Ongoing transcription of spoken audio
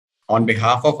On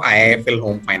behalf of IIFL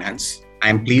Home Finance, I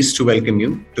am pleased to welcome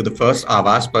you to the first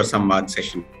Awas Par Samvad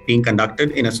session being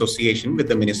conducted in association with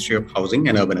the Ministry of Housing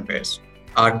and Urban Affairs.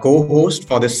 Our co-host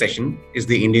for this session is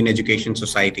the Indian Education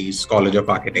Society's College of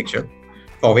Architecture,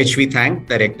 for which we thank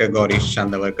Director Gaurish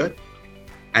Chandavarkar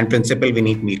and Principal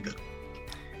Vineet Meerkar.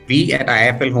 We at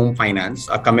IIFL Home Finance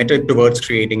are committed towards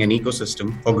creating an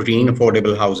ecosystem for green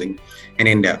affordable housing in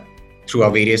India through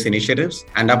our various initiatives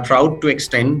and are proud to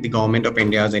extend the Government of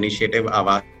India's initiative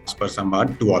Awas Par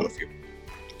Samvad to all of you.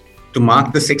 To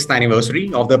mark the 6th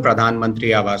anniversary of the Pradhan Mantri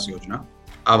Awas Yojana,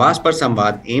 Awas Par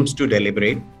Samvad aims to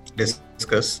deliberate,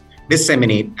 discuss,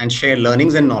 disseminate and share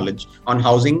learnings and knowledge on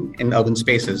housing in urban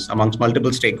spaces amongst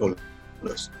multiple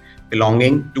stakeholders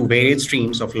belonging to varied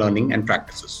streams of learning and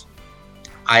practices.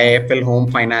 IIFL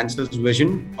Home Finance's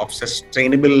vision of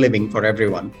sustainable living for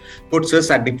everyone puts us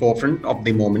at the forefront of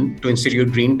the moment to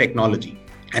institute green technology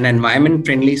and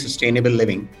environment-friendly sustainable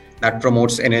living that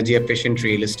promotes energy-efficient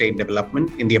real estate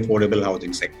development in the affordable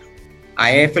housing sector.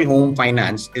 IIFL Home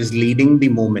Finance is leading the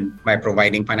movement by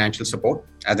providing financial support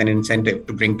as an incentive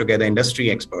to bring together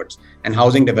industry experts and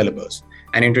housing developers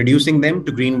and introducing them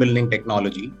to green building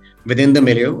technology within the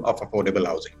milieu of affordable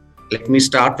housing. Let me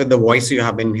start with the voice you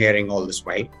have been hearing all this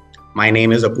while. My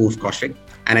name is Apurv Kaushik,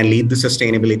 and I lead the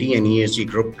Sustainability and ESG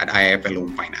group at IIFL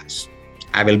Home Finance.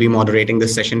 I will be moderating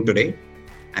this session today,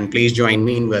 and please join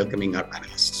me in welcoming our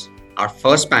panelists. Our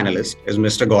first panelist is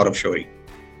Mr. Gaurav Shourie.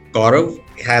 Gaurav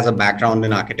has a background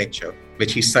in architecture,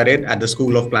 which he studied at the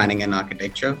School of Planning and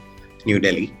Architecture, New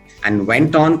Delhi, and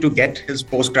went on to get his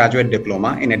postgraduate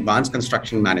diploma in Advanced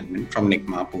Construction Management from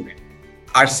NICMA, Pune.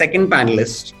 Our second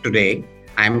panelist today,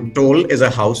 I am told, is a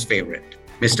house favorite,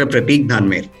 Mr. Prateek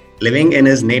Dhanmer. Living in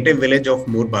his native village of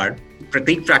Murbad,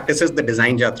 Prateek practices the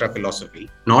Design Jatra philosophy,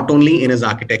 not only in his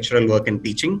architectural work and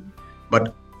teaching,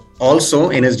 but also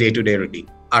in his day-to-day routine.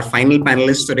 Our final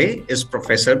panelist today is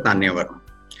Professor Tanya Verma.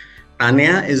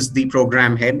 Tanya is the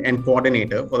program head and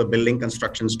coordinator for the Building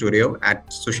Construction Studio at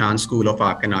Sushant School of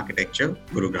Art and Architecture,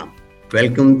 Gurugram.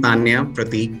 Welcome, Tanya,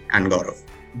 Prateek, and Gaurav.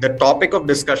 The topic of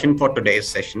discussion for today's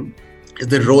session is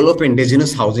the role of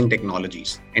indigenous housing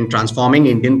technologies in transforming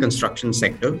Indian construction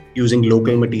sector using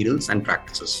local materials and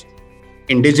practices.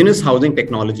 Indigenous housing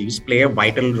technologies play a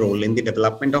vital role in the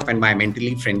development of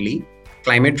environmentally friendly,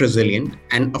 climate resilient,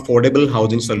 and affordable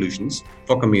housing solutions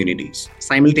for communities.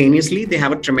 Simultaneously, they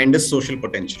have a tremendous social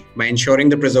potential by ensuring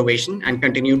the preservation and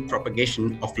continued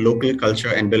propagation of local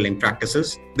culture and building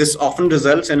practices. This often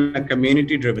results in a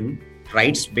community-driven,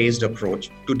 rights-based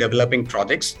approach to developing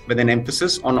projects with an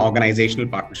emphasis on organizational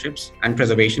partnerships and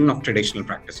preservation of traditional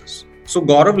practices. So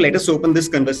Gaurav, let us open this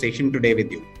conversation today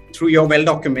with you. Through your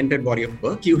well-documented body of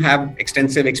work, you have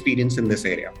extensive experience in this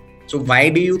area. So why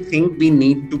do you think we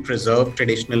need to preserve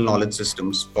traditional knowledge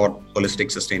systems for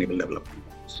holistic sustainable development?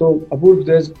 So, Apurv,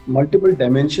 there's multiple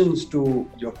dimensions to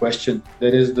your question.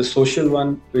 There is the social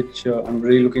one, which I'm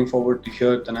really looking forward to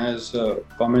hear Tanaya's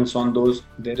comments on those.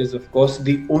 There is, of course,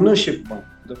 the ownership one.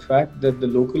 The fact that the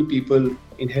local people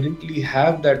inherently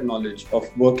have that knowledge of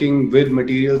working with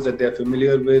materials that they're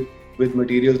familiar with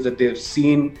materials that they've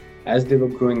seen as they were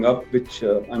growing up, which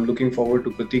I'm looking forward to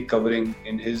Prateek covering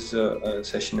in his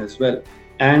session as well.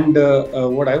 And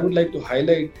what I would like to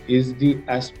highlight is the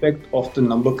aspect of the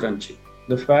number crunching.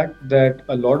 The fact that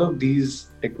a lot of these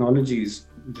technologies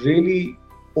really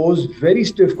pose very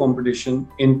stiff competition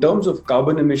in terms of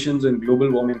carbon emissions and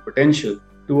global warming potential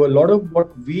to a lot of what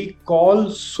we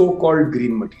call so-called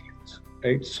green materials,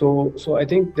 right? So I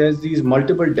think there's these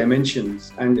multiple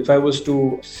dimensions. And if I was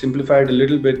to simplify it a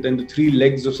little bit, then the three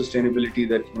legs of sustainability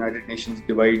that United Nations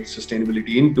divides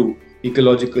sustainability into: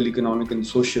 ecological, economic, and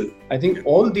social. I think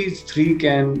all these three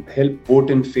can help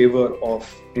vote in favor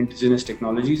of indigenous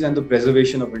technologies and the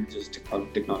preservation of indigenous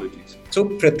technologies. So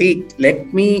Prateek,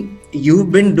 you've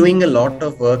been doing a lot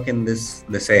of work in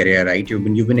this area, right? You've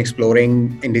been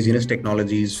exploring indigenous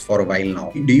technologies for a while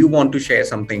now. Do you want to share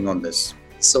something on this?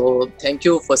 So thank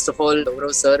you, first of all,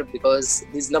 Gaurav sir, because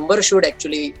these numbers should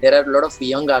actually, there are a lot of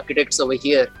young architects over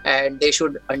here and they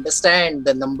should understand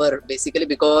the number basically,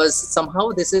 because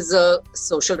somehow this is a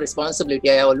social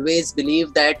responsibility. I always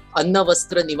believe that Anna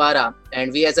Vastra Nivara,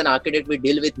 and we as an architect, we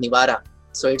deal with Nivara.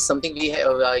 So it's something we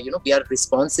have, we are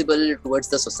responsible towards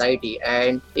the society.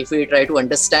 And if we try to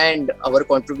understand our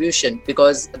contribution,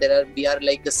 because we are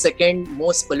like the second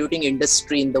most polluting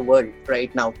industry in the world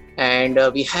right now. And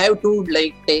we have to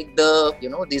take the,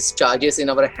 these charges in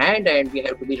our hand, and we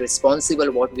have to be responsible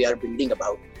what we are building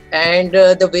about. And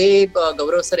the way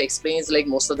Gaurav sir explains like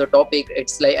most of the topic,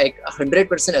 it's like I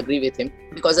 100% agree with him,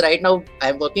 because right now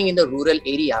I'm working in the rural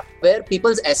area where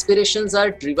people's aspirations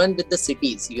are driven with the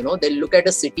cities. They look at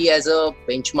a city as a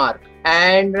benchmark.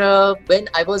 And when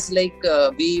I was like,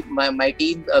 my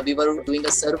team, we were doing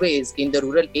a surveys in the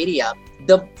rural area.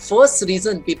 The first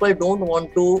reason people don't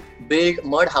want to build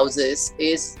mud houses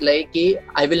is like,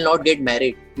 I will not get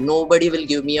married. Nobody will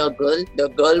give me a girl. The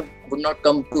girl would not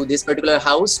come to this particular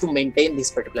house to maintain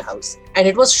this particular house. And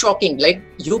it was shocking. Like,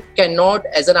 you cannot,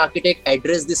 as an architect,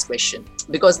 address this question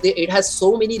because it has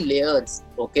so many layers.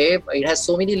 Okay, it has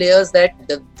so many layers that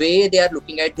the way they are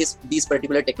looking at these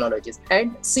particular technologies.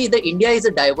 And see, the India is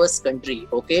a diverse country.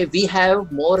 Okay, we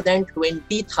have more than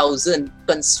 20,000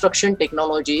 construction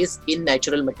technologies in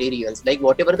natural materials, like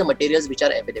whatever the materials which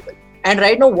are available. And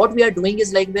right now, what we are doing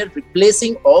is like we are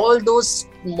replacing all those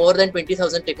more than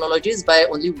 20,000 technologies by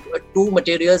only two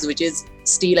materials, which is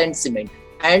steel and cement.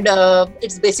 And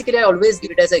it's basically, I always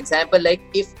give it as an example, like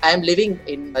if I'm living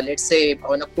in, let's say,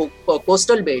 on a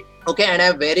coastal bed, okay, and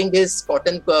I'm wearing these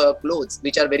cotton clothes,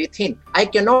 which are very thin. I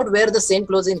cannot wear the same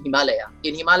clothes in Himalaya.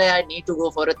 In Himalaya, I need to go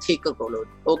for a thicker cloth.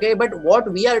 Okay, but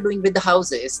what we are doing with the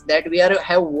houses, that we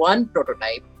have one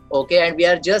prototype, okay, and we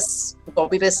are just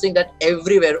copy pasting that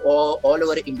everywhere, all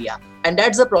over India. And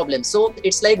that's the problem. So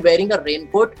it's like wearing a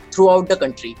raincoat throughout the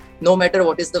country, no matter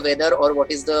what is the weather or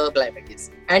what is the climate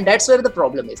is. And that's where the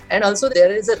problem is. And also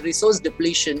there is a resource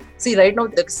depletion. See, right now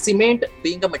the cement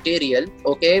being a material,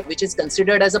 okay, which is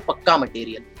considered as a pakka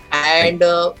material. And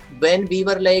when we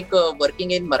were like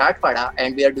working in Marathwada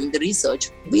and we are doing the research,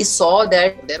 we saw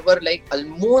that there were like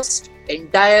almost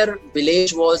entire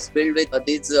village was built with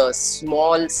these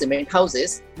small cement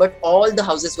houses, but all the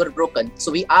houses were broken.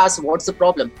 So we asked, what's the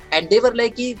problem? And they were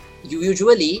like,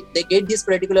 usually they get this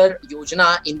particular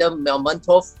yojana in the month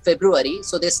of February.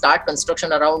 So they start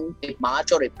construction around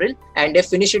March or April and they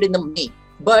finish it in the May.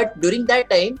 But during that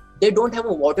time, they don't have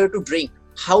water to drink.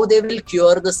 How they will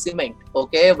cure the cement,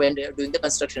 okay, when they are doing the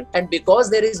construction. And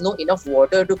because there is no enough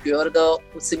water to cure the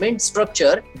cement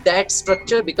structure, that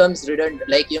structure becomes redundant,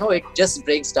 like, it just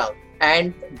breaks down.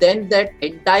 And then that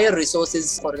entire resource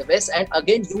is for the West. And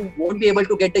again, you won't be able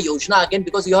to get the Yojana again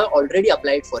because you have already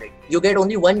applied for it. You get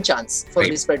only one chance for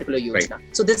this particular Yojana.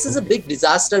 Right. So this is a big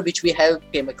disaster which we have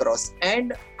came across.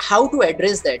 And how to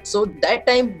address that? So that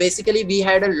time, basically, we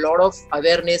had a lot of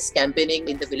awareness campaigning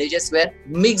in the villages where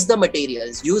mix the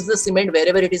materials, use the cement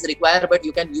wherever it is required, but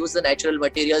you can use the natural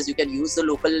materials, you can use the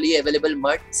locally available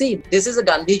mud. See, this is a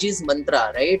Gandhiji's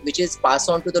mantra, right? Which is passed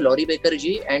on to the Laurie Baker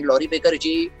ji, and Laurie Baker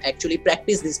ji actually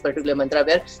practice this particular mantra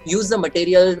where use the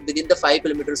material within the 5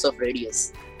 kilometers of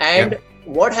radius. And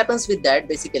what happens with that,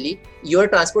 basically, your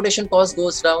transportation cost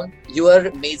goes down,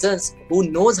 your masons who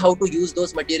knows how to use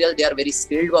those material, they are very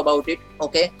skilled about it,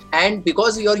 okay? And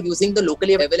because you are using the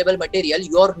locally available material,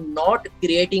 you are not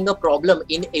creating a problem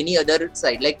in any other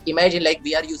side. Like imagine like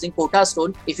we are using Kota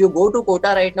stone. If you go to Kota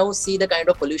right now, see the kind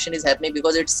of pollution is happening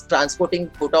because it's transporting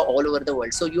Kota all over the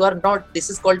world. So you are not, this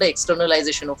is called the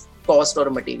externalization of cost or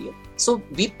material. So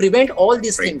we prevent all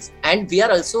these things. And we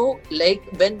are also like,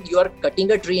 when you are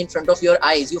cutting a tree in front of your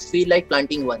eyes, you feel like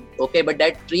planting one, okay? But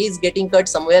that tree is getting cut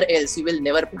somewhere else, you will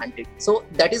never plant it. So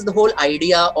that is the whole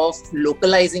idea of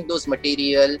localizing those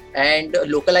material and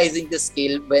localizing the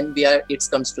scale when it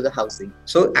comes to the housing.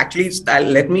 So actually,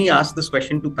 let me ask this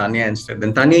question to Tanya instead.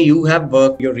 Then Tanya, you have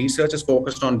worked, your research is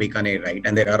focused on Bikaner, right?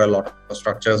 And there are a lot of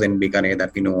structures in Bikaner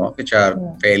that we know of, which are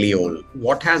fairly old.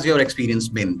 What has your experience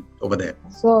been over there?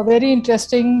 So a very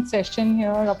interesting session here,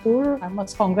 Apur. I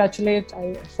must congratulate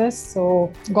IFS.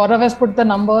 So Gaurav has put the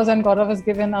numbers and Gaurav has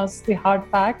given us the hard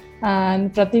fact,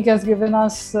 and Pratik has given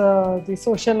us the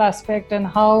social aspect and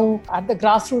how at the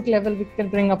grassroots level we can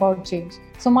bring about change.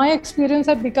 So my experience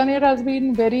at Bikaner has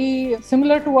been very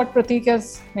similar to what Pratik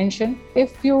has mentioned.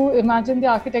 If you imagine the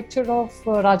architecture of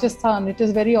Rajasthan, it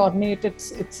is very ornate,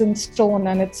 it's in stone,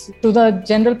 and it's to the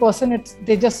general person,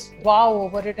 they just wow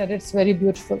over it, and it's very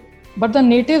beautiful. But the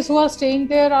natives who are staying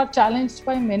there are challenged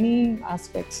by many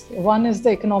aspects. One is the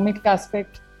economic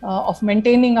aspect of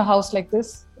maintaining a house like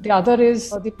this. The other is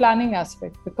the planning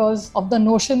aspect, because of the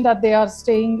notion that they are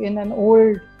staying in an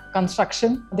old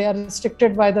construction. They are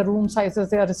restricted by the room sizes,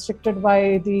 they are restricted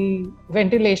by the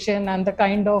ventilation and the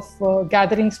kind of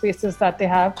gathering spaces that they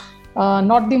have.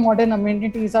 Not the modern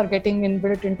amenities are getting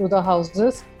inbuilt into the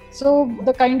houses. So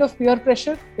the kind of peer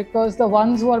pressure, because the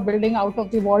ones who are building out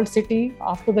of the walled city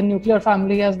after the nuclear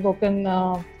family has broken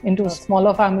into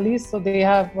smaller families, so they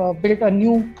have built a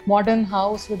new modern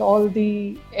house with all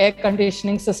the air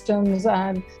conditioning systems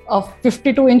and a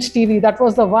 52-inch TV. That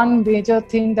was the one major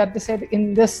thing that they said,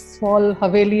 in this small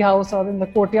Haveli house or in the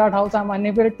courtyard house, I'm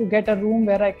unable to get a room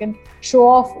where I can show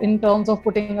off in terms of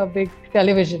putting a big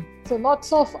television. So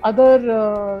lots of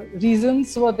other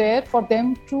reasons were there for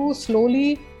them to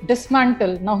slowly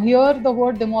dismantle. Now here the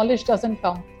word demolish doesn't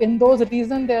come. In those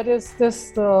reasons, there is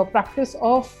this practice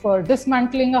of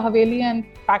dismantling a Haveli and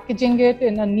packaging it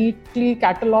in a neatly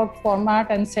catalogued format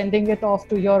and sending it off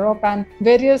to Europe, and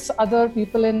various other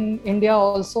people in India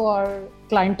also are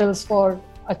clienteles for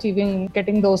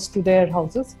getting those to their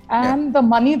houses. And the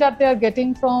money that they are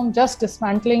getting from just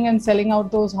dismantling and selling out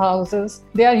those houses,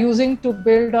 they are using to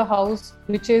build a house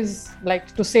which is,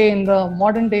 like to say in the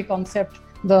modern day concept,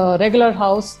 the regular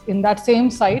house in that same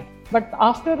site. But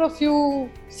after a few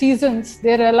seasons,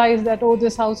 they realize that, oh,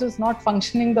 this house is not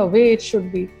functioning the way it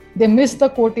should be. They miss the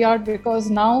courtyard because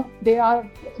now they are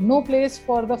no place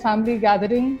for the family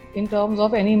gathering in terms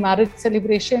of any marriage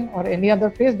celebration or any other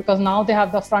place, because now they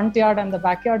have the front yard and the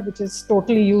backyard, which is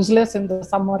totally useless in the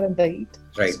summer and the heat.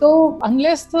 Right. So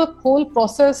unless the whole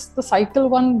process, the cycle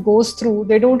one goes through,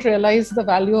 they don't realize the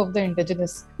value of the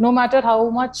indigenous. No matter how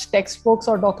much textbooks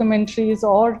or documentaries,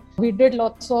 or we did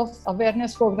lots of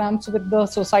awareness programs with the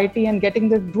society and getting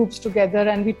the groups together,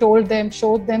 and we told them,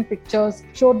 showed them pictures,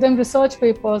 showed them research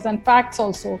papers and facts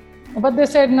also. But they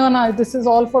said, no, this is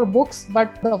all for books,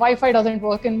 but the Wi-Fi doesn't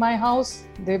work in my house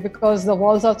because the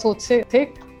walls are so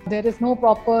thick. There is no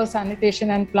proper sanitation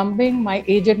and plumbing. My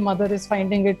aged mother is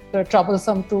finding it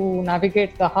troublesome to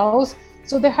navigate the house.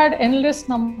 So they had endless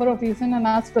number of reasons, and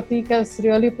as Prateek has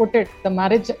really put it, the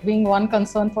marriage being one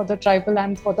concern for the tribal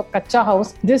and for the Kacha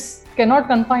house, this cannot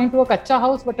confine to a Kacha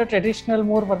house, but a traditional,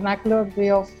 more vernacular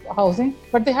way of housing.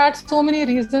 But they had so many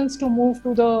reasons to move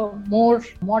to the more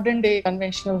modern day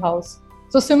conventional house.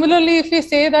 So similarly, if we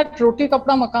say that roti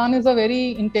kapda makan is a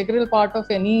very integral part of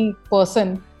any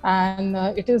person, and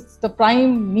it is the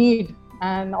prime need,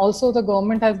 and also the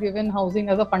government has given housing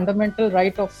as a fundamental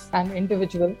right of an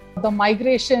individual. The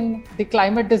migration, the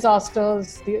climate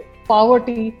disasters, the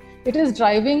poverty, it is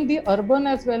driving the urban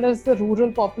as well as the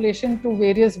rural population to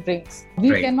various brinks.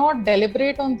 We cannot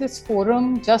deliberate on this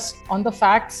forum just on the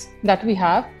facts that we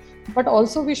have, but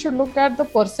also we should look at the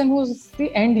person who's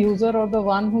the end user or the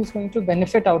one who's going to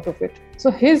benefit out of it.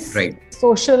 So his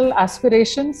social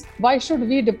aspirations, why should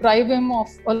we deprive him of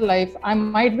a life? I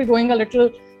might be going a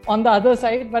little on the other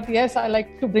side, but yes, I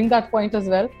like to bring that point as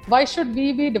well. Why should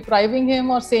we be depriving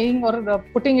him or saying or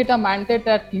putting it a mandate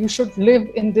that you should live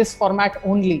in this format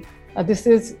only?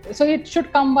 So it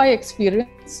should come by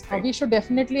experience. We should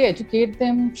definitely educate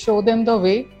them, show them the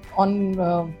way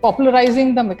on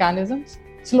popularizing the mechanisms.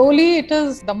 Slowly, it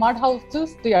is the mud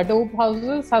houses, the adobe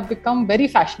houses have become very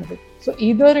fashionable. So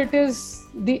either it is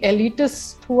the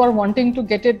elitists who are wanting to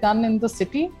get it done in the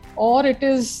city, or it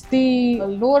is the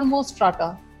lowermost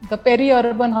strata, the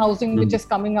peri-urban housing which is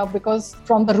coming up, because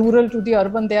from the rural to the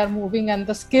urban they are moving, and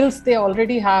the skills they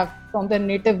already have from their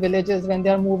native villages when they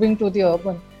are moving to the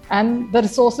urban. And the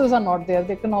resources are not there,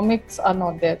 the economics are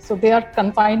not there. So they are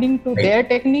confining to their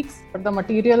techniques, but the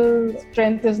material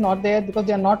strength is not there because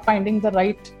they are not finding the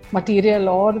right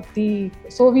material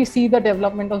so we see the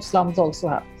development of slums also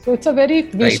have. So it's a very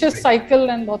vicious cycle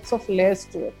and lots of layers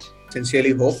to it.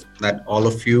 Sincerely hope that all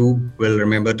of you will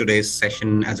remember today's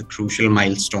session as a crucial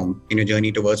milestone in your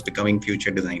journey towards becoming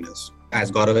future designers. As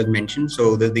Gaurav had mentioned,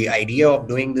 so the idea of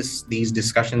doing these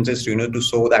discussions is to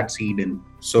sow that seed in.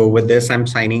 So with this, I'm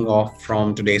signing off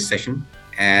from today's session,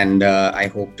 and I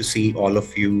hope to see all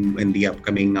of you in the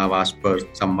upcoming Aavaas Par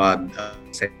Samvad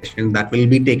session that will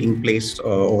be taking place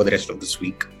over the rest of this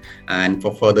week. And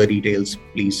for further details,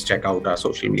 please check out our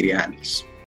social media handles.